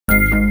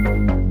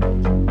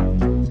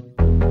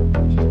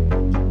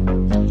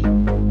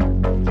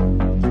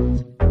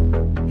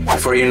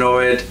before you know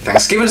it,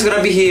 Thanksgiving is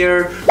gonna be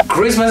here,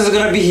 Christmas is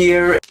gonna be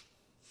here.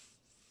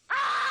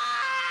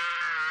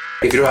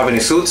 If you don't have any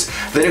suits,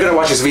 then you're gonna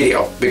watch this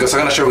video because I'm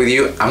gonna share with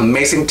you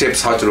amazing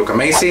tips how to look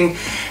amazing,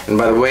 and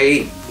by the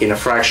way, in a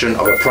fraction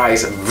of the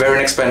price, very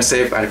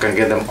inexpensive, and you can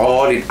get them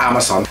all in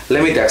Amazon.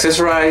 Let me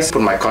de-accessorize,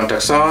 put my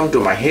contacts on, do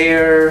my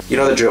hair, you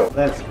know the drill.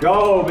 Let's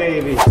go,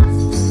 baby!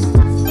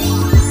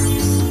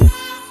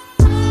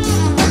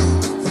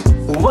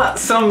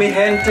 What's up, mi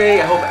gente?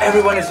 I hope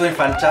everyone is doing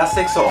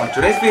fantastic. So on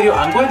today's video,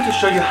 I'm going to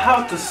show you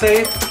how to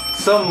save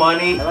some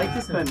money. I like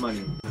to spend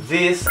money.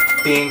 This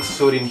pink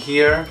suit in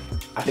here,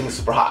 I think it's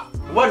super hot.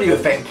 What do you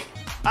think?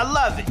 I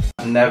love it.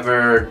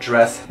 Never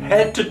dress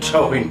head to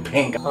toe in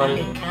pink.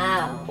 Holy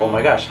cow. Oh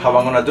my gosh, how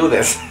am I gonna do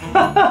this?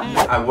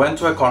 I went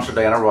to a concert,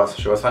 Diana Ross.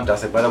 She was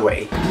fantastic, by the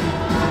way.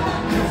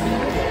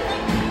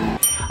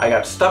 I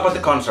got stopped at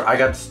the concert. I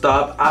got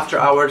stopped after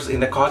hours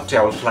in the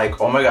cocktail. I was like,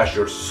 oh my gosh,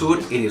 your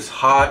suit, it is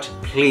hot.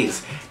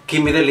 Please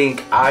give me the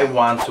link. I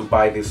want to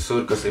buy this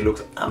suit because it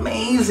looks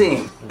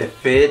amazing. The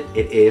fit,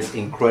 it is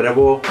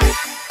incredible.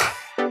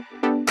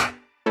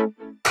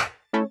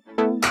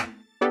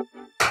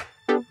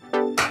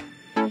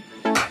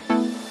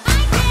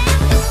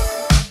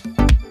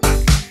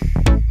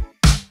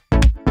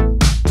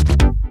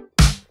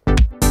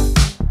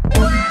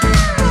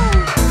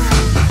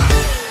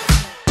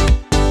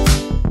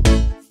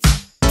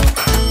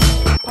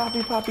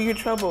 Poppy, you're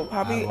trouble.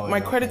 Poppy, my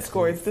credit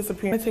score is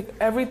disappearing. Take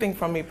everything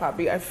from me,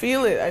 Poppy. I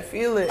feel it. I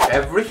feel it.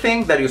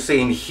 Everything that you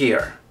see in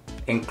here,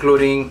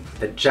 including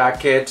the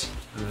jacket,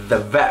 the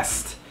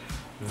vest,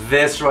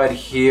 this right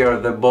here,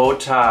 the bow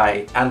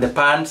tie, and the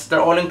pants,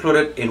 they're all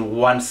included in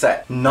one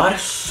set. Not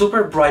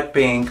super bright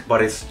pink,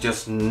 but it's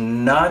just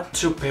not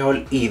too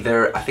pale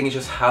either. I think it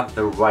just has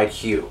the right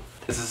hue.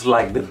 This is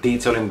like the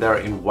detail in there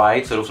in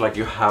white, so it looks like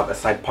you have a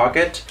side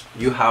pocket.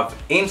 You have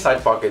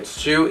inside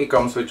pockets too. It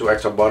comes with 2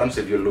 extra buttons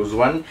if you lose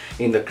one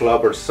in the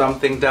club or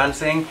something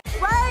dancing.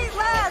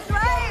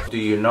 Right. Do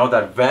you know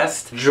that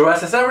vest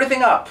dresses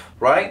everything up,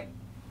 right?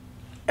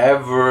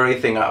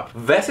 Everything up.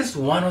 Vest is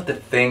one of the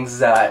things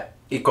that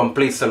it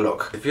completes the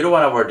look. If you don't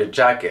want to wear the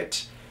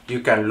jacket,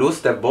 you can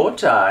lose the bow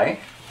tie.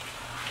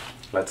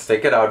 Let's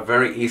take it out.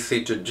 Very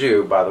easy to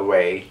do, by the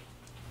way.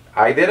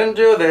 I didn't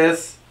do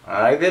this.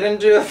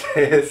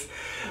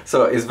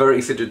 So it's very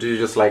easy to do,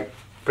 just like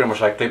pretty much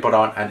like clip it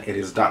on and it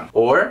is done.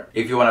 Or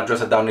if you want to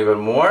dress it down even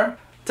more,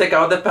 take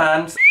out the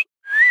pants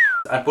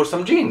and put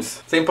some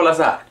jeans. Simple as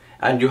that.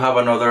 And you have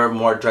another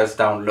more dressed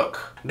down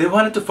look. They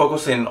wanted to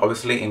focus in,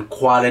 obviously, in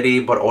quality,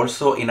 but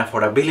also in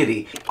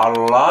affordability. A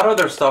lot of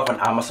their stuff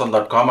on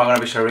Amazon.com, I'm going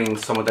to be sharing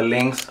some of the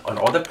links on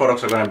all the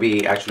products I'm going to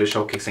be actually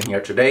showcasing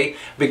here today.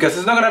 Because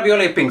it's not going to be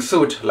only a pink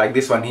suit like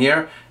this one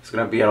here. It's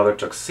going to be another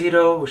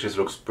tuxedo, which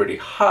looks pretty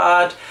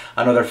hot.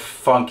 Another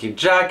funky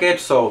jacket.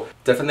 So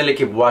definitely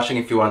keep watching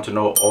if you want to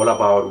know all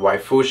about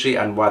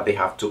YFFUSHI and what they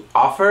have to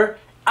offer.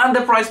 And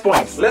the price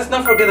points. Let's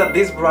not forget that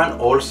this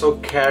brand also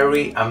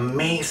carry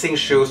amazing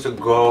shoes to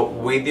go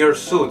with your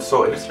suit.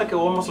 So it's like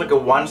almost like a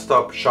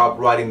one-stop shop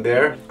right in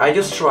there. I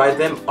just tried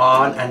them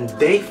on and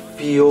they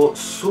feel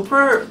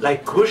super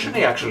like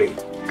cushiony actually.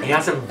 It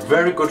has a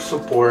very good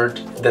support.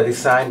 The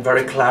design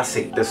very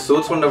classy. The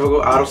suits will never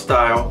go out of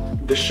style.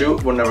 The shoe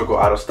will never go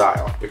out of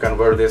style. You can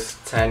wear this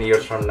 10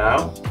 years from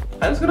now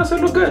and it's gonna still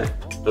look good.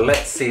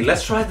 Let's see,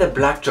 let's try the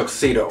black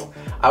tuxedo.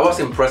 I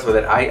was impressed with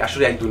it. I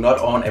do not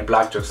own a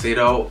black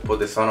tuxedo, but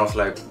this one I was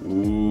like,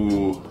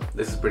 ooh,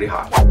 this is pretty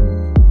hot.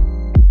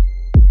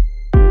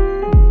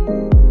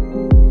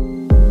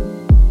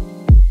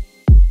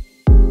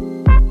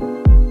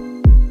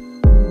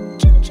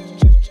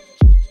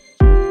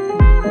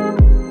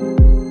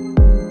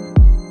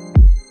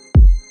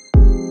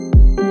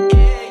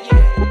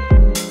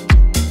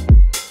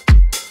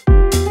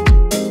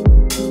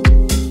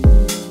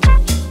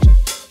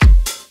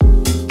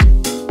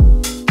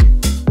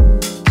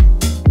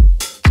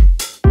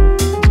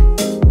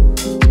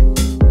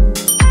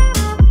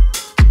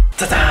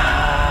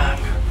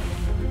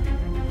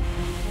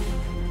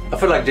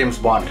 I feel like James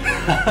Bond.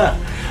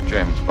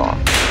 James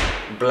Bond.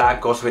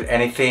 Black goes with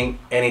anything,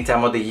 any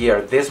time of the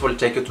year. This will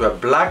take you to a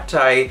black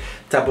tie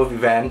type of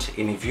event,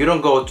 and if you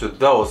don't go to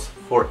those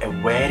for a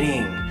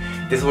wedding,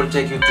 this will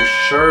take you to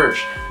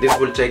church. This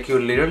will take you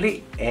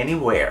literally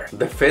anywhere.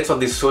 The fits on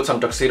these suits and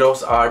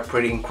tuxedos are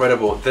pretty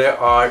incredible. They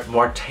are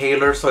more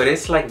tailored, so it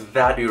is like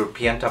that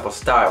European type of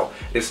style.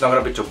 It's not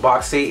gonna be too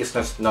boxy.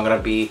 It's not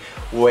gonna be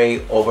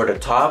way over the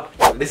top.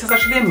 This is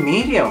actually a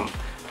medium.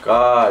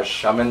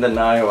 Gosh, I'm in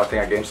denial. I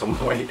think I gained some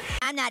weight.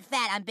 I'm not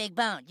fat, I'm big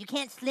boned. You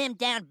can't slim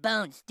down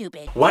bones,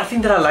 stupid. One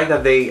thing that I like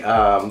that they,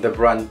 the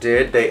brand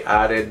did, they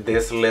added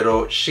this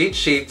little cheat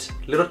sheet,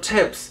 little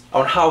tips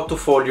on how to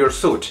fold your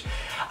suit.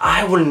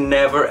 I will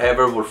never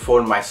ever will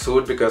fold my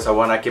suit because I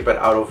want to keep it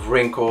out of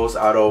wrinkles,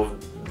 out of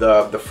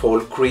the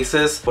fold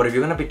creases. But if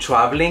you're gonna be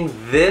traveling,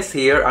 this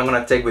here I'm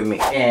gonna take with me.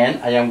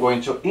 And I am going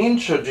to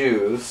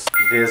introduce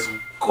this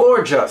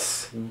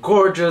gorgeous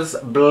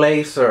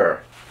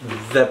blazer.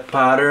 The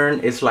pattern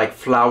is like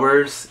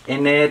flowers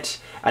in it,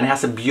 and it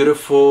has a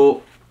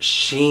beautiful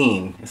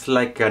sheen. It's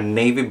like a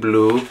navy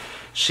blue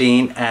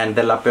sheen, and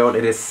the lapel,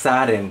 it is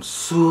satin.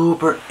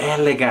 Super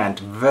elegant,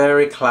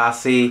 very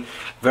classy,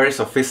 very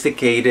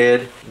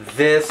sophisticated.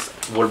 This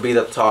will be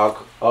the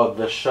talk of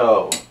the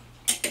show.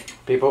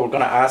 People are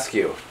gonna ask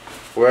you,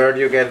 where do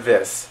you get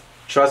this?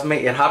 Trust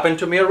me, it happened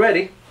to me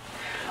already.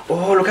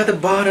 Oh, look at the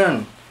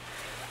button.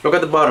 Look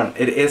at the button.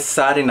 It is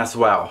satin as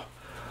well.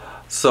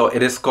 So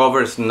it is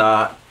covered, it's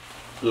not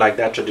like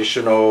that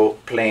traditional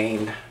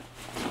plain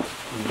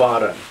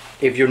button.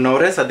 If you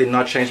notice, I did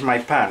not change my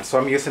pants. So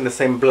I'm using the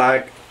same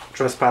black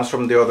dress pants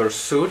from the other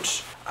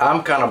suit.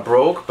 I'm kind of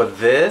broke, but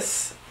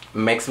this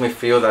makes me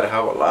feel that I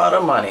have a lot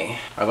of money.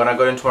 I'm gonna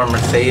go into our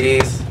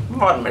Maserati.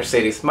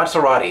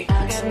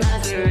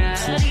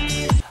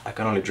 I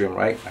can only dream,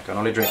 right? I can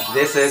only dream.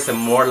 This is a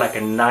more like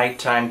a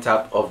nighttime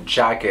type of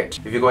jacket.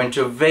 If you're going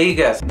to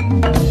Vegas,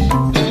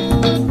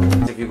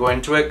 if you're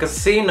going to a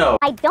casino,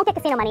 I don't get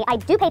casino money, I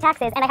do pay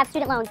taxes, and I have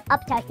student loans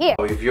up to here.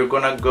 if you're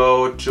gonna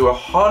go to a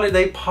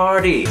holiday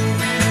party,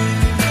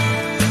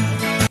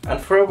 and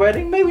for a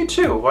wedding, maybe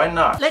too, why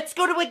not? Let's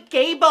go to a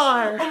gay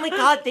bar. Oh my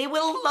god, they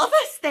will love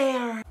us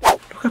there.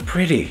 Look how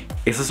pretty.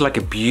 This is like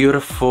a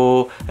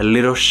beautiful, a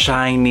little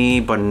shiny,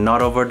 but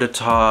not over the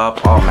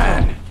top. Oh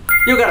man.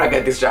 You gotta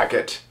get this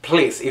jacket.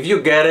 Please, if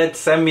you get it,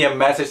 send me a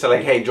message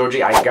like, hey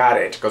Georgie, I got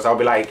it. Because I'll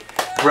be like,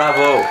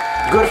 bravo,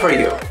 good for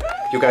you.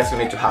 You guys, you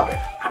need to have it.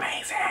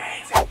 Amazing.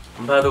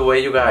 By the way,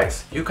 you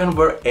guys, you can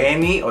wear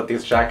any of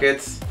these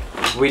jackets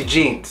with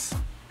jeans.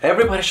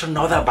 Everybody should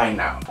know that by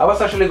now. I was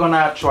actually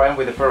gonna try them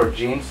with a pair of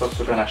jeans, so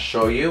I'm gonna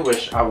show you,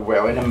 which I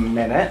will in a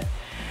minute.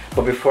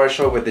 But before I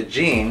show with the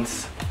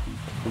jeans,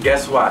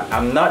 guess what?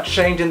 I'm not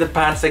changing the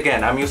pants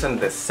again. I'm using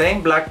the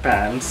same black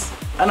pants,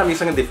 and I'm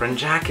using a different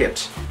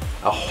jacket.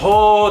 A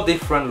whole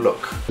different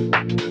look.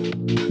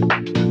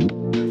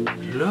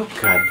 Look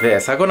at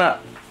this. I'm gonna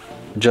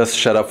just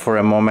shut up for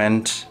a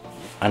moment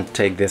and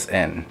take this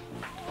in.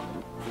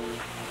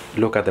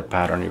 Look at the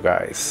pattern, you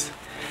guys.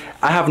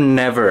 I have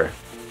never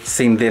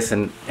seen this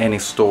in any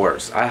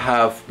stores.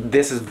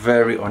 This is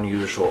very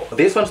unusual.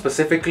 This one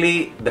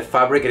specifically, the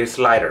fabric is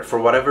lighter for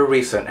whatever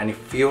reason, and it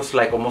feels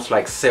like almost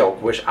like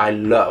silk, which I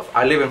love.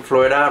 I live in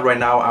Florida right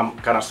now. I'm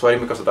kind of sweating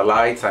because of the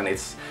lights, and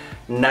it's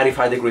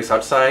 95 degrees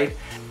outside.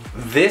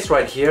 This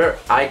right here,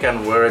 I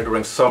can wear it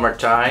during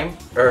summertime,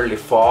 early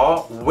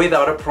fall,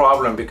 without a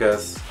problem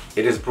because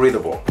it is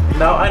breathable.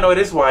 Now, I know it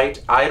is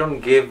white. I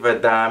don't give a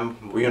damn,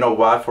 you know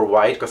what, for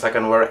white, because I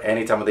can wear it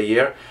any time of the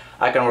year.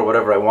 I can wear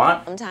whatever I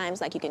want. Sometimes,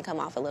 like, you can come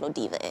off a little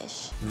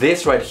diva-ish.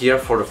 This right here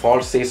for the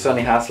fall season,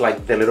 it has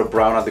like the little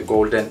brown and the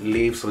golden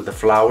leaves with the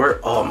flower.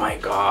 Oh my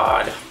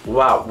God.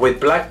 Wow, with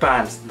black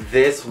pants,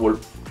 this will,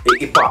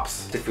 it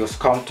pops. It feels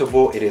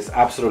comfortable. It is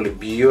absolutely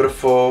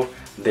beautiful.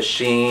 The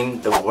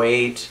sheen, the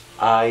weight,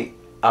 I'm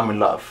in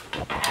love.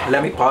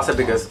 Let me pause it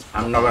because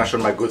I'm not gonna show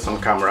my goods on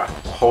camera.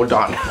 Hold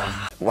on.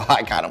 Well,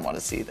 I kind of want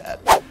to see that.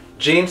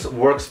 Jeans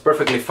works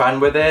perfectly fine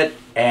with it,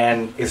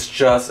 and it's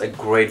just a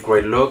great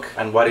look.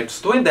 And what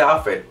it's doing the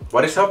outfit,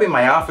 what is helping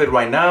my outfit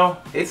right now,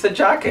 it's a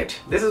jacket.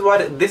 This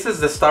is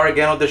the star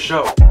again of the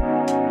show.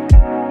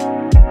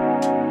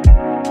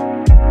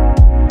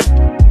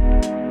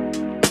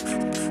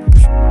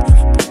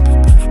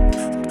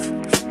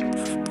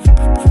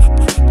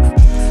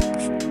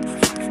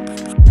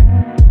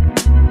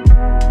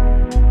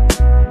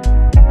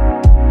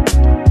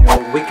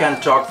 We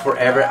can talk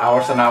forever,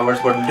 hours and hours,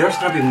 but there's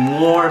gonna be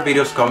more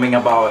videos coming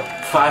about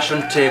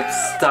fashion tips,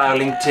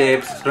 styling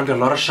tips. There's gonna be a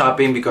lot of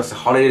shopping because the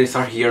holidays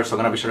are here, so I'm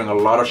gonna be sharing a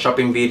lot of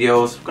shopping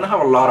videos. We're gonna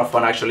have a lot of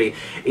fun actually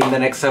in the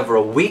next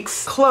several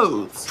weeks.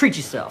 Clothes. Treat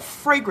yourself.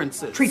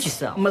 Fragrances. Treat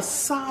yourself.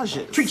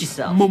 Massages. Treat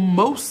yourself.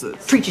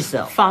 Mimosas. Treat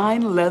yourself.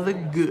 Fine leather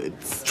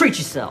goods. Treat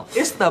yourself.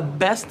 It's the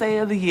best day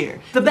of the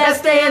year. The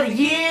best day of the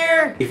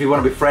year! If you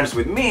want to be friends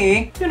with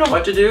me, you know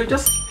what to do.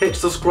 Just hit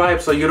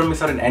subscribe so you don't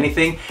miss out on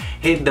anything.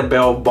 Hit the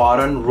bell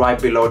button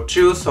right below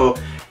too, so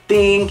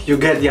you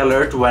get the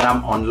alert when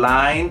I'm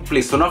online.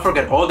 Please do not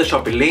forget, all the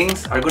shopping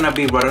links are gonna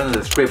be right in the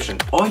description.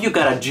 All you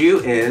gotta do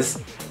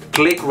is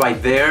click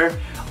right there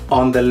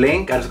on the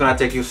link, and it's gonna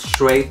take you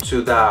straight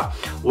to the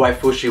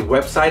YFFUSHI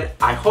website.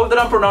 I hope that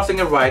I'm pronouncing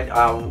it right.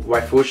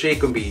 YFFUSHI, it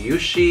could be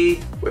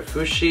Yushi,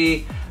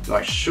 YFFUSHI,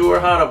 not sure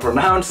how to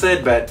pronounce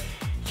it, but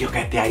you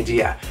get the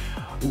idea.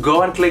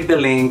 Go and click the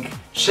link,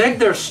 check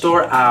their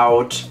store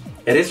out.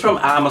 It is from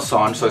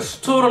Amazon, so it's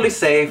totally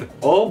safe,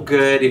 all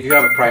good. If you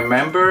have a Prime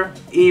member,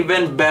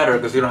 even better,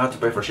 because you don't have to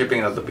pay for shipping.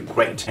 That would be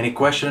great. Any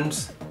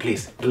questions?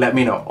 Please let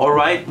me know. All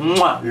right,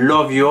 mwah,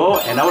 love you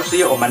all, and I will see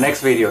you on my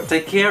next video.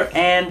 Take care,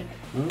 and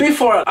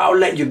before I'll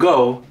let you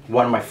go,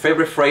 one of my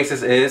favorite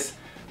phrases is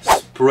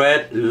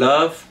spread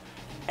love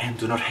and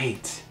do not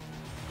hate.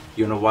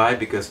 You know why?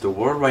 Because the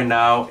world right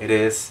now, it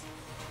is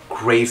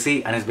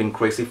crazy, and it's been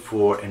crazy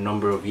for a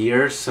number of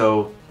years.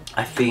 So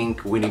I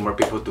think we need more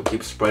people to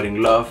keep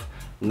spreading love,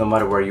 no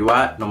matter where you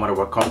are, no matter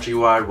what country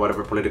you are,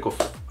 whatever political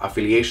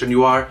affiliation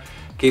you are.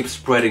 Keep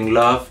spreading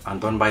love and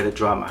don't buy the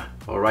drama.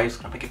 All right, it's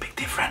gonna make a big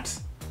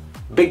difference.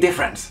 Big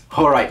difference.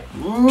 All right,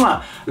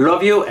 mwah.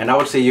 Love you, and I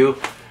will see you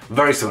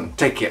very soon.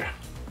 Take care.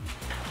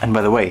 And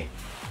by the way,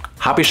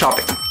 happy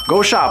shopping.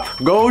 Go shop.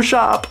 Go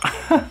shop.